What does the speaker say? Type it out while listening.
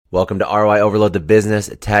Welcome to ROI Overload, the business,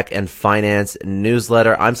 tech, and finance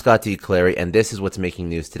newsletter. I'm Scott D. Clary, and this is what's making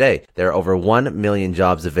news today. There are over 1 million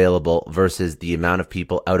jobs available versus the amount of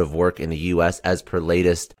people out of work in the U.S. as per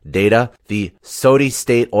latest data. The Saudi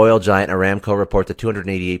state oil giant Aramco reports a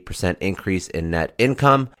 288% increase in net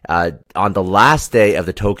income. On the last day of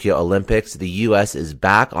the Tokyo Olympics, the U.S. is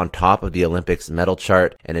back on top of the Olympics medal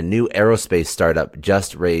chart, and a new aerospace startup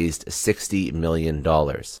just raised $60 million.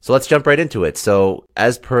 So let's jump right into it. So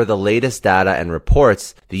as per the latest data and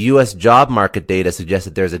reports, the U.S. job market data suggests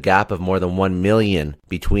that there's a gap of more than 1 million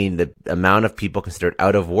between the amount of people considered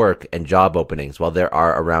out of work and job openings. While there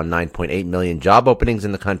are around 9.8 million job openings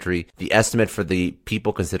in the country, the estimate for the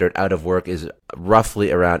people considered out of work is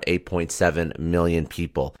roughly around 8.7 million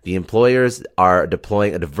people. The employers are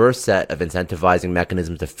deploying a diverse set of incentivizing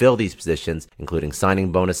mechanisms to fill these positions, including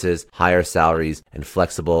signing bonuses, higher salaries, and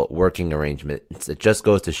flexible working arrangements. It just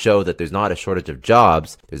goes to show that there's not a shortage of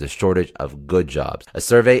jobs, there's a shortage of good jobs. A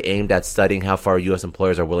survey aimed at studying how far U.S.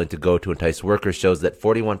 employers are willing to go to entice workers shows that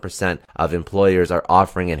 41% of employers are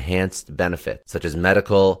offering enhanced benefits, such as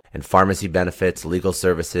medical and pharmacy benefits, legal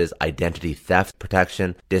services, identity theft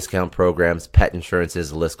protection, discount programs, pet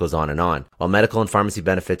insurances, the list goes on and on. While medical and pharmacy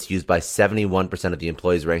benefits used by 71% of the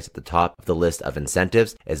employees ranks at the top of the list of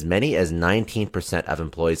incentives, as many as 19% of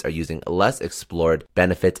employees are using less explored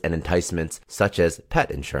benefits and enticements, such as pet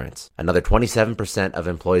insurance. Another 27% of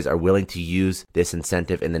employees are willing to use this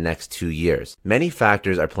incentive in the next 2 years. Many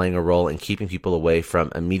factors are playing a role in keeping people away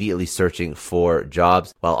from immediately searching for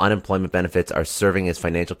jobs. While unemployment benefits are serving as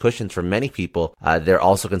financial cushions for many people, they're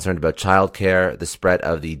also concerned about childcare, the spread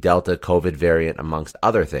of the Delta COVID variant, amongst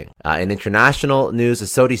other things. In international news, the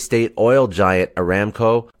Saudi state oil giant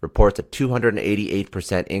Aramco reports a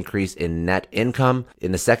 288% increase in net income.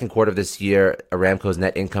 In the second quarter of this year, Aramco's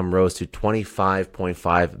net income rose to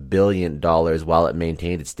 $25.5 billion, while it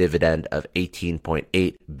maintained its dividend of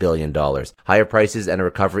 $18.8 billion. Higher prices and a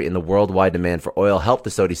recovery in the worldwide demand for oil helped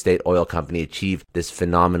the Saudi state oil company achieve this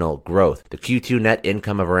phenomenal growth. The Q2 net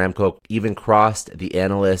income of Aramco even crossed the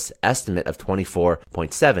analyst's estimate of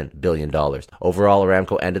 $24.7 billion. Overall,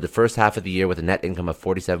 Aramco ended the first half of the year with a net income of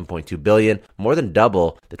 $47.2 billion, more than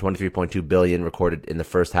double the $23.2 billion recorded in the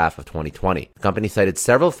first half of 2020. The company cited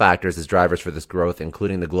several factors as drivers for this growth,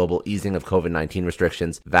 including the global easing of COVID-19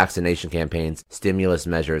 restrictions, vaccination campaigns, stimulus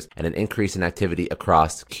measures, and an increase in activity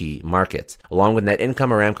across key markets. Along with net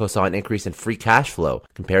income, Aramco saw an increase in free cash flow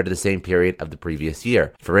compared to the same period of the previous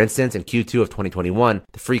year. For instance, in Q2 of 2021,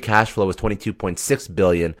 the free cash flow was $22.6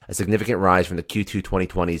 billion, a significant rise from the Q2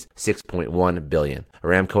 2020's $6.1 billion.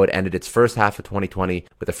 Aramco had ended its first half of 2020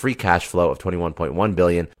 with a free cash flow of $21.1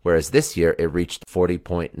 billion, whereas this year it reached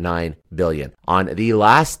 $40.9 billion. On the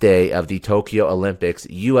last day of the Tokyo Olympics,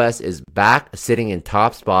 U.S. is back sitting in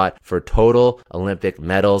top spot for total Olympic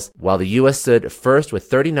medals. While the U.S. stood first with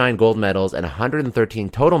 39 gold medals and 113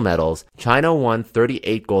 total medals, China won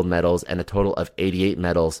 38 gold medals and a total of 88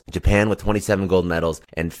 medals. Japan, with 27 gold medals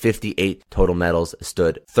and 58 total medals,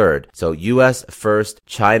 stood third. So U.S. first,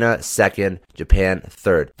 China second, Japan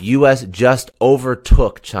third. The U.S. just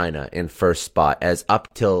overtook China in first spot, as up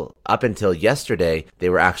until yesterday, they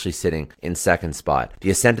were actually sitting in second spot. The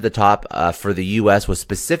ascent to the top for the U.S. was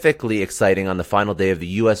specifically exciting on the final day of the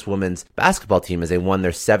U.S. women's basketball team as they won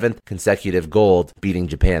their 7th consecutive gold, beating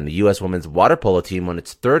Japan. The U.S. women's water polo team won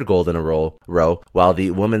its 3rd gold in a row, while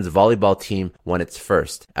the women's volleyball team won its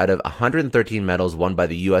 1st. Out of 113 medals won by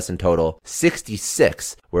the U.S. in total,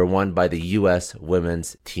 66 were won by the U.S.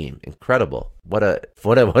 women's team. Incredible. What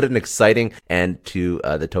an exciting end to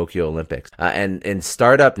the Tokyo Olympics. And in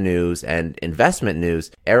startup news and investment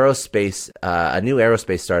news, a new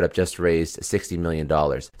aerospace startup just raised $60 million.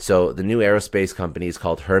 So the new aerospace company is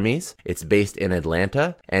called Hermes. It's based in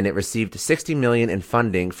Atlanta, and it received $60 million in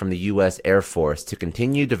funding from the U.S. Air Force to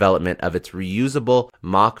continue development of its reusable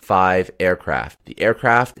Mach 5 aircraft. The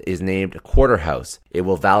aircraft is named Quarterhouse. It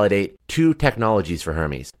will validate 2 technologies for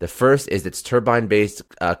Hermes. The first is its turbine-based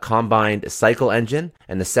combined cycle engine,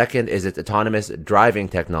 and the second is its autonomous driving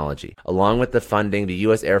technology. Along with the funding, the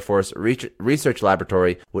U.S. Air Force Research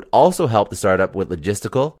Laboratory would also help the startup with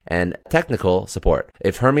logistical and technical support.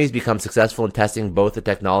 If Hermes becomes successful in testing both the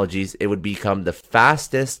technologies, it would become the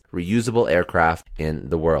fastest reusable aircraft in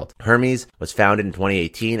the world. Hermes was founded in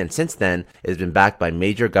 2018, and since then, it has been backed by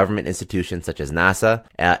major government institutions such as NASA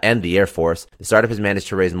and the Air Force. The startup has managed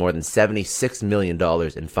to raise more than $76 million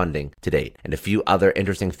in funding to date. And a few other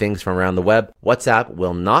interesting things from around the web. WhatsApp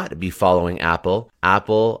will not be following Apple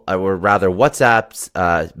Apple, or rather WhatsApp's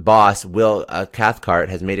boss, Will Cathcart,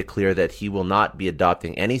 has made it clear that he will not be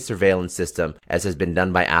adopting any surveillance system as has been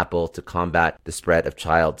done by Apple to combat the spread of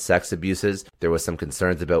child sex abuses. There was some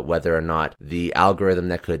concerns about whether or not the algorithm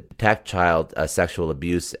that could detect child sexual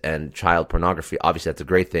abuse and child pornography, obviously that's a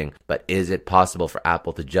great thing, but is it possible for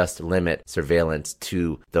Apple to just limit surveillance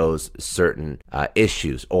to those certain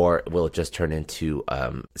issues, or will it just turn into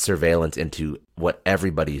surveillance into what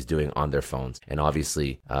everybody's doing on their phones? And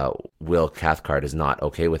obviously, Will Cathcart is not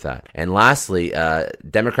okay with that. And lastly,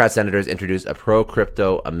 Democrat senators introduced a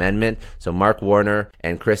pro-crypto amendment. So Mark Warner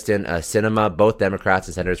and Kristen Sinema, both Democrats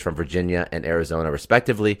and senators from Virginia and Arizona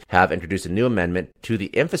respectively, have introduced a new amendment to the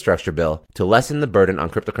infrastructure bill to lessen the burden on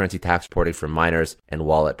cryptocurrency tax reporting for miners and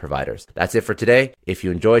wallet providers. That's it for today. If you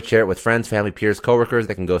enjoyed, share it with friends, family, peers, coworkers.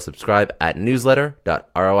 They can go subscribe at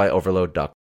newsletter.roioverload.com.